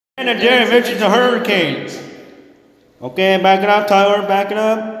And a damage is a hurricane. Okay, back it up, Tyler, back it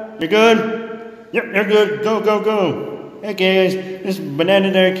up. You're good? Yep, you're good. Go, go, go. Hey guys, this is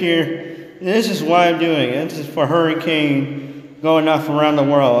Banana Derek here. This is why I'm doing it. This is for hurricane going off around the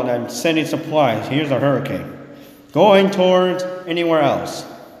world. I'm sending supplies. Here's a hurricane. Going towards anywhere else.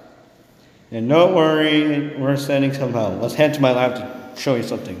 And don't worry, we're sending some help. Let's head to my lab to show you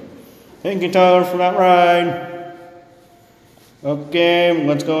something. Thank you, Tyler, for that ride. Okay,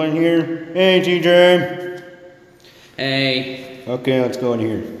 let's go in here. Hey, TJ. Hey. Okay, let's go in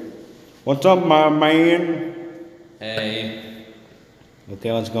here. What's up, my man? Hey.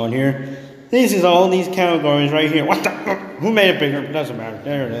 Okay, let's go in here. This is all these categories right here. What the? Who made it bigger? Doesn't matter.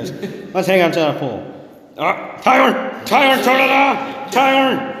 There it is. Let's hang on to that pole. Tyler! Tyler, turn it off!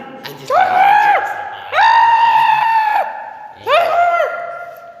 Tyler! Tyler!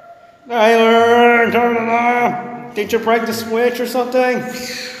 Tyler, turn it off! Did you break the switch or something?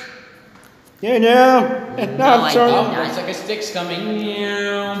 Yeah, no. No, I'm sorry. Oh, looks like a stick's coming.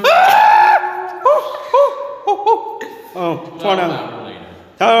 Oh, turn it on.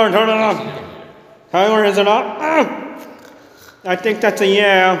 Tyler, turn it off. Tyler, is it off? I think that's a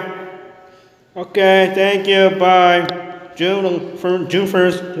yeah. Okay, thank you. Bye. June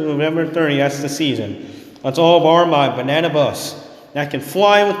 1st to November 30th. That's the season. Let's all borrow my banana bus that can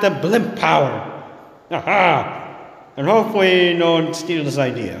fly with the blimp power. Aha! And hopefully no one steals this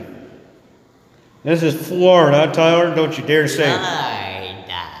idea. This is Florida, Tyler. Don't you dare say it.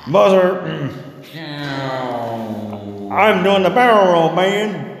 Buzzer. I'm doing the barrel roll,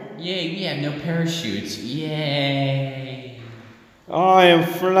 man. Yay, we have no parachutes. Yay. I am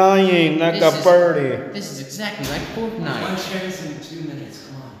flying like a birdie. This is exactly like Fortnite. One share this in 2 minutes.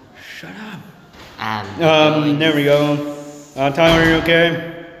 Come on. Shut up. There we go. Tyler, you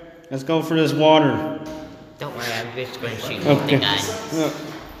okay? Let's go for this water. Don't worry, I'm just going to shoot Okay. the gun.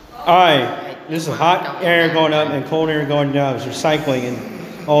 Alright, this is hot air going up and cold air going down. It's recycling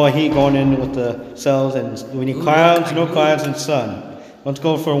and all the heat going in with the cells, and we need clouds, no clouds, and sun. Let's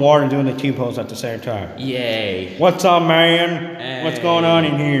go for water and doing the T-pose at the same time. Yay. What's up, man? Hey. What's going on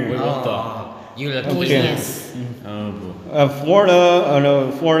in here? You look Okay. genius. Oh, boy.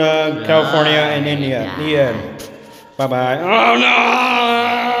 Florida, California, and India. The end. Bye-bye. Oh,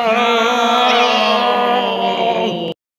 no!